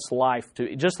grants life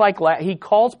to. Just like He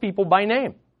calls people by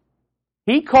name.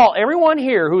 He called everyone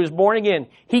here who is born again,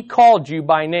 He called you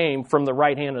by name from the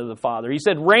right hand of the Father. He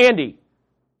said, Randy,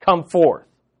 come forth.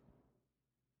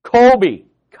 Colby,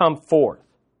 come forth.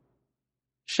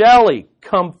 Shelley,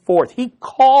 come forth. He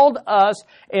called us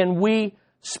and we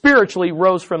spiritually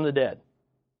rose from the dead.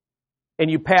 And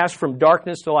you passed from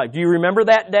darkness to light. Do you remember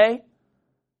that day?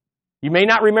 You may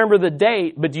not remember the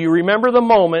date, but do you remember the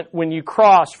moment when you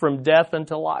crossed from death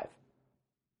unto life?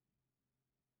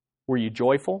 Were you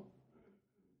joyful?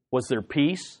 Was there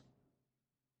peace?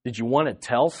 Did you want to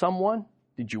tell someone?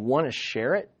 Did you want to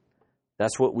share it?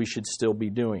 That's what we should still be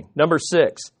doing. Number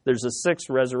 6, there's a 6th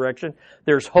resurrection.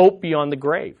 There's hope beyond the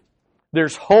grave.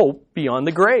 There's hope beyond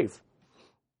the grave.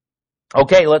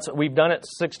 Okay, we've done it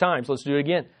 6 times. Let's do it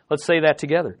again. Let's say that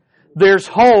together. There's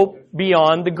hope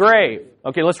beyond the grave.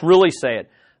 Okay, let's really say it.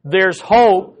 There's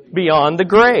hope beyond the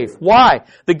grave. Why?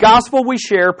 The gospel we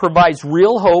share provides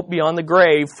real hope beyond the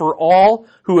grave for all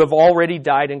who have already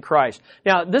died in Christ.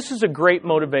 Now, this is a great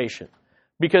motivation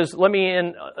Because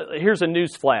here's a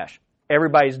news flash.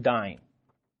 Everybody's dying.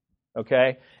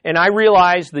 Okay? And I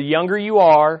realize the younger you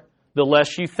are, the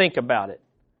less you think about it.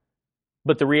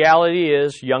 But the reality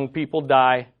is, young people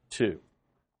die too.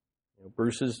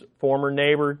 Bruce's former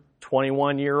neighbor,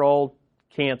 21-year-old,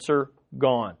 cancer,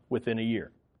 gone within a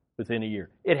year.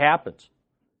 It happens.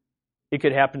 It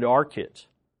could happen to our kids.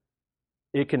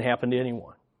 It can happen to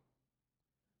anyone.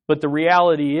 But the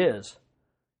reality is,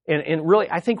 and really,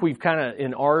 I think we've kind of,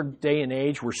 in our day and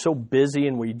age, we're so busy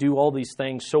and we do all these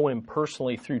things so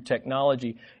impersonally through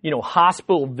technology.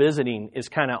 Hospital visiting is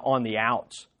kind of on the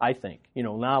outs, I think.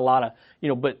 Not a lot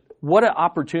of, but what an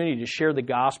opportunity to share the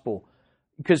gospel.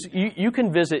 Because you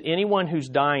can visit anyone who's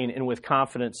dying and with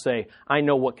confidence say, I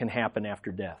know what can happen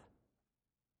after death.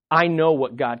 I know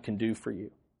what God can do for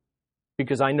you.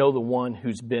 Because I know the one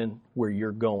who's been where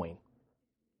you're going.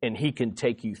 And He can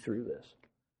take you through this.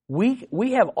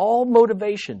 We have all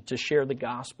motivation to share the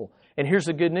gospel. And here's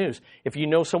the good news. If you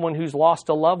know someone who's lost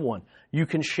a loved one, you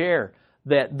can share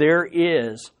that there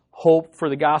is hope for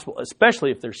the gospel,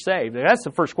 especially if they're saved. And that's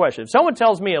the first question. If someone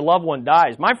tells me a loved one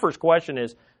dies, my first question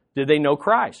is, did they know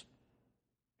Christ?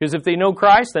 Because if they know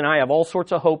Christ, then I have all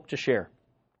sorts of hope to share.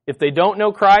 If they don't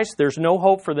know Christ, there's no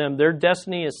hope for them. Their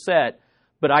destiny is set,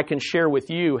 but I can share with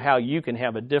you how you can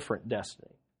have a different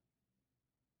destiny.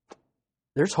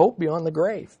 There's hope beyond the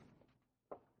grave.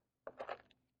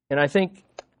 And I think,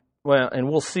 and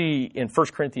we'll see in 1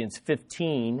 Corinthians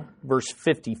 15, verse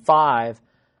 55,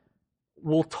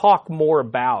 we'll talk more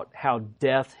about how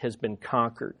death has been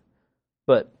conquered.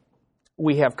 But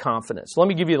we have confidence. Let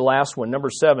me give you the last one. Number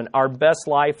 7, our best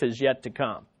life is yet to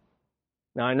come.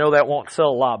 Now, I know that won't sell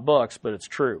a lot of books, but it's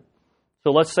true.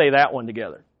 So let's say that one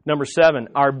together. Number 7,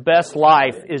 our best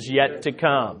life is yet to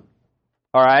come.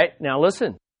 All right? Now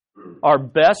listen. Our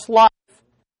best life is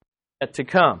yet to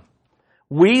come.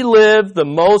 We live the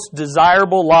most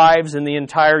desirable lives in the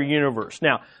entire universe.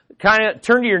 Now, kind of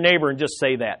turn to your neighbor and just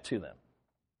say that to them.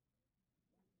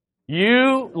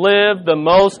 You live the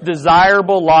most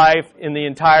desirable life in the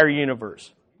entire universe.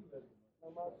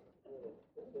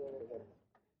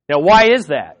 Now, why is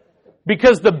that?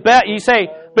 Because you say,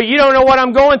 but you don't know what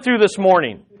I'm going through this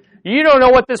morning. You don't know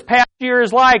what this past year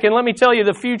is like, and let me tell you,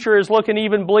 the future is looking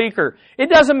even bleaker. It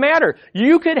doesn't matter.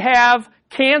 You could have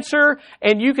cancer,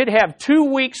 and you could have 2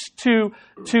 weeks to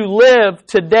live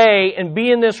today and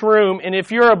be in this room, and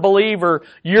if you're a believer,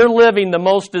 you're living the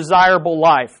most desirable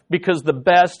life because the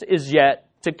best is yet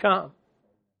to come.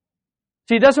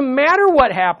 See, it doesn't matter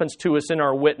what happens to us in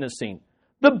our witnessing.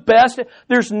 The best,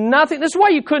 there's nothing, this is why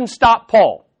you couldn't stop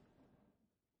Paul.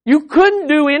 You couldn't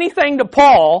do anything to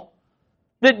Paul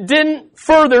that didn't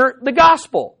further the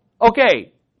gospel.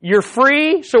 Okay, you're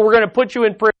free, so we're going to put you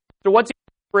in prison. So what's he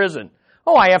in prison?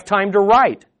 Oh, I have time to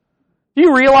write. Do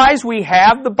you realize we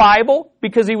have the Bible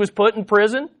because he was put in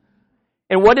prison?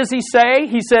 And what does he say?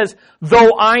 He says,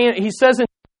 he says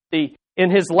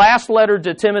in his last letter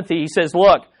to Timothy, he says,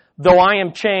 look, though I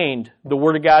am chained, the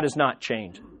Word of God is not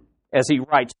chained, as he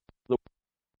writes.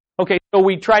 Okay, so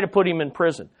we try to put him in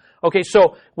prison. Okay,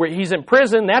 so he's in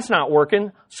prison, that's not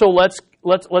working, so let's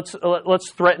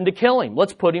threaten to kill him.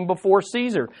 Let's put him before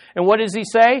Caesar. And what does he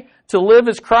say? To live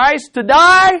is Christ, to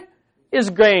die is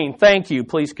gain. Thank you.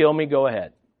 Please kill me. Go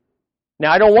ahead.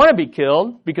 Now, I don't want to be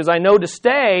killed because I know to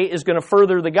stay is going to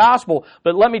further the gospel.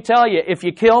 But let me tell you, if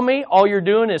you kill me, all you're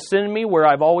doing is sending me where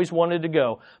I've always wanted to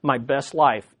go. My best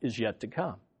life is yet to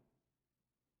come.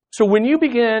 So when you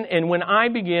begin and when I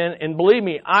begin, and believe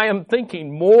me, I am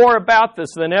thinking more about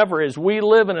this than ever as we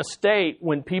live in a state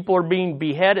when people are being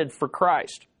beheaded for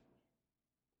Christ.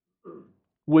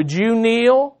 Would you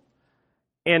kneel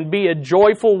and be a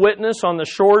joyful witness on the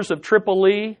shores of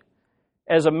Tripoli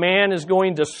as a man is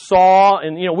going to saw?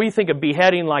 And, we think of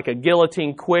beheading like a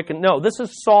guillotine quick. And no, this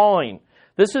is sawing.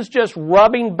 This is just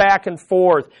rubbing back and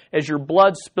forth as your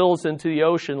blood spills into the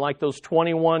ocean like those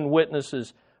 21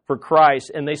 witnesses for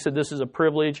Christ, and they said this is a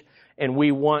privilege, and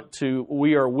we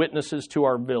are witnesses to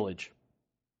our village.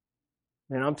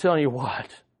 And I'm telling you what,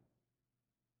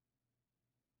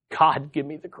 God give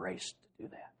me the grace to do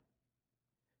that.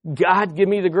 God give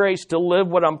me the grace to live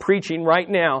what I'm preaching right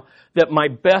now, that my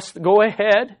best, go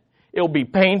ahead, it'll be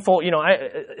painful.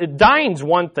 Dying's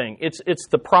one thing, it's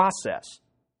the process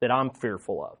that I'm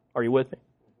fearful of. Are you with me?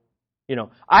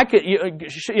 I could,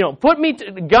 put me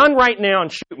to the gun right now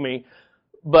and shoot me,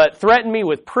 but threaten me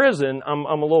with prison, I'm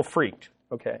a little freaked,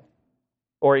 okay?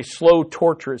 Or a slow,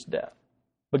 torturous death.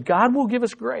 But God will give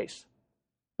us grace.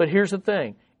 But here's the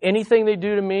thing. Anything they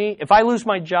do to me, if I lose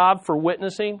my job for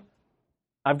witnessing,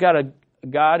 I've got a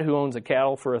God who owns a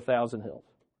cattle for 1,000 hills.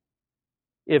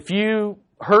 If you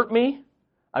hurt me,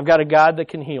 I've got a God that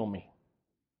can heal me.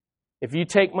 If you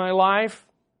take my life,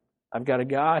 I've got a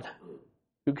God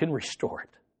who can restore it.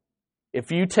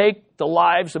 If you take the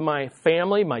lives of my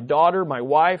family, my daughter, my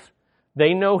wife,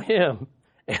 they know Him,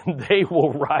 and they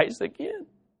will rise again.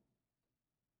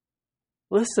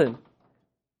 Listen,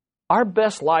 our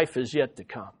best life is yet to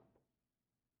come.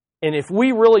 And if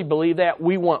we really believe that,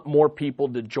 we want more people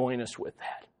to join us with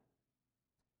that.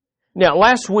 Now,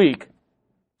 last week,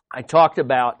 I talked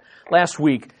about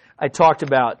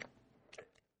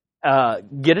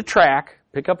get a track,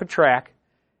 pick up a track,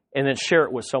 and then share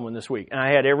it with someone this week. And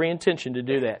I had every intention to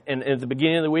do that. And at the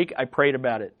beginning of the week, I prayed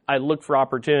about it. I looked for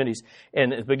opportunities.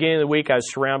 And at the beginning of the week, I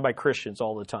was surrounded by Christians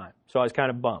all the time. So I was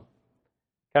kind of bummed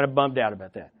out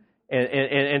about that.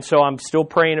 And so I'm still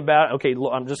praying about it. Okay,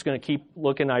 I'm just going to keep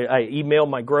looking. I emailed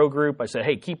my Grow group. I said,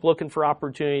 hey, keep looking for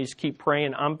opportunities. Keep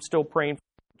praying. I'm still praying for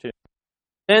opportunities.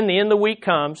 Then the end of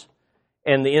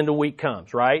the week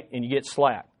comes, right? And you get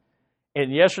slack.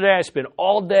 And yesterday I spent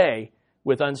all day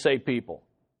with unsaved people.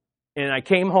 And I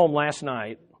came home last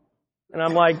night, and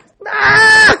I'm like,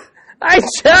 I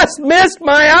just missed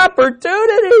my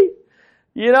opportunity.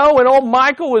 You know, when old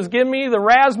Michael was giving me the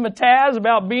razzmatazz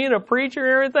about being a preacher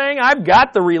and everything, I've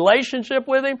got the relationship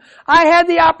with him. I had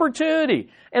the opportunity.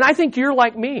 And I think you're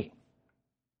like me.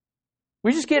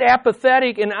 We just get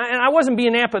apathetic, and I wasn't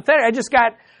being apathetic.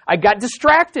 I got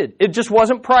distracted. It just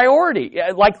wasn't priority,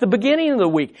 like the beginning of the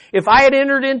week. If I had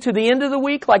entered into the end of the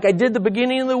week like I did the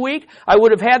beginning of the week, I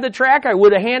would have had the track. I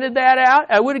would have handed that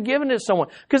out. I would have given it to someone.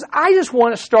 Because I just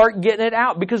want to start getting it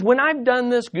out. Because when I've done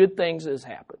this, good things has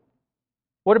happened.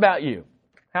 What about you?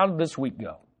 How did this week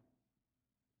go?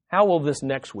 How will this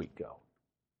next week go?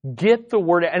 Get the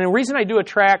word out. And the reason I do a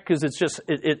track, because it's just,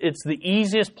 it's the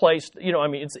easiest place,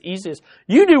 it's the easiest.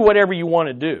 You do whatever you want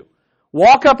to do.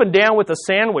 Walk up and down with a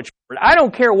sandwich. I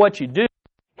don't care what you do.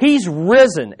 He's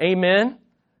risen. Amen?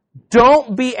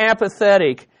 Don't be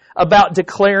apathetic about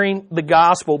declaring the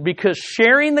gospel, because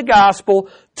sharing the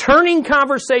gospel, turning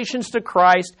conversations to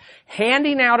Christ,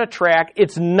 handing out a tract,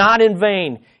 it's not in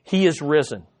vain. He is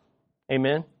risen.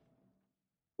 Amen?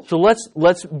 So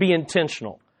let's be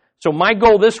intentional. So my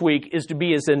goal this week is to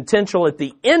be as intentional at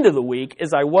the end of the week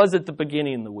as I was at the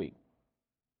beginning of the week.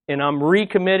 And I'm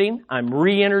recommitting. I'm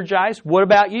re-energized. What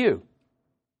about you?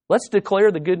 Let's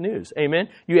declare the good news. Amen?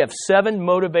 You have 7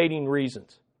 motivating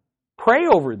reasons. Pray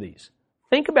over these.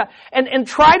 Think about, and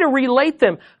try to relate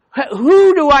them.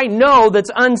 Who do I know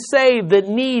that's unsaved that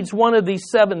needs one of these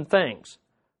 7 things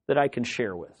that I can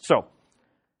share with? So,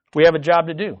 we have a job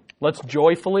to do. Let's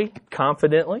joyfully,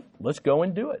 confidently, let's go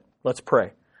and do it. Let's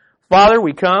pray. Father,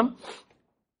 we come,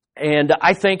 and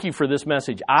I thank you for this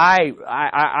message.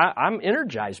 I'm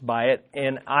energized by it,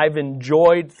 and I've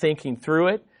enjoyed thinking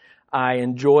through it. I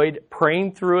enjoyed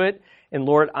praying through it, and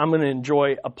Lord, I'm going to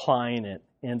enjoy applying it.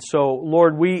 And so,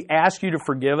 Lord, we ask you to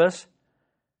forgive us.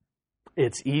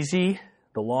 It's easy,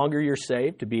 the longer you're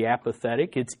saved, to be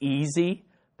apathetic. It's easy,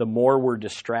 the more we're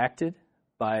distracted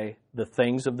by the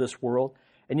things of this world.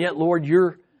 And yet, Lord,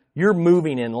 you're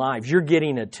moving in lives. You're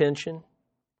getting attention.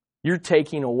 You're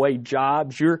taking away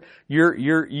jobs. You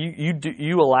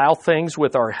allow things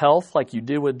with our health, like you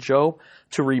did with Job,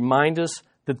 to remind us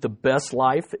that the best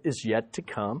life is yet to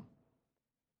come.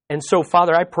 And so,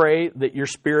 Father, I pray that your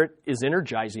Spirit is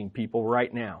energizing people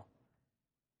right now,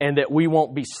 and that we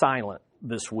won't be silent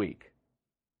this week,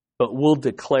 but we'll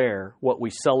declare what we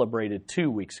celebrated 2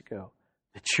 weeks ago,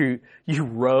 that you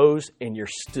rose and you're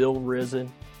still risen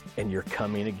and you're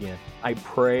coming again. I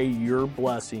pray your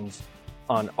blessings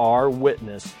on our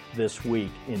witness this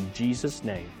week. In Jesus'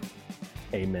 name,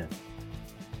 amen.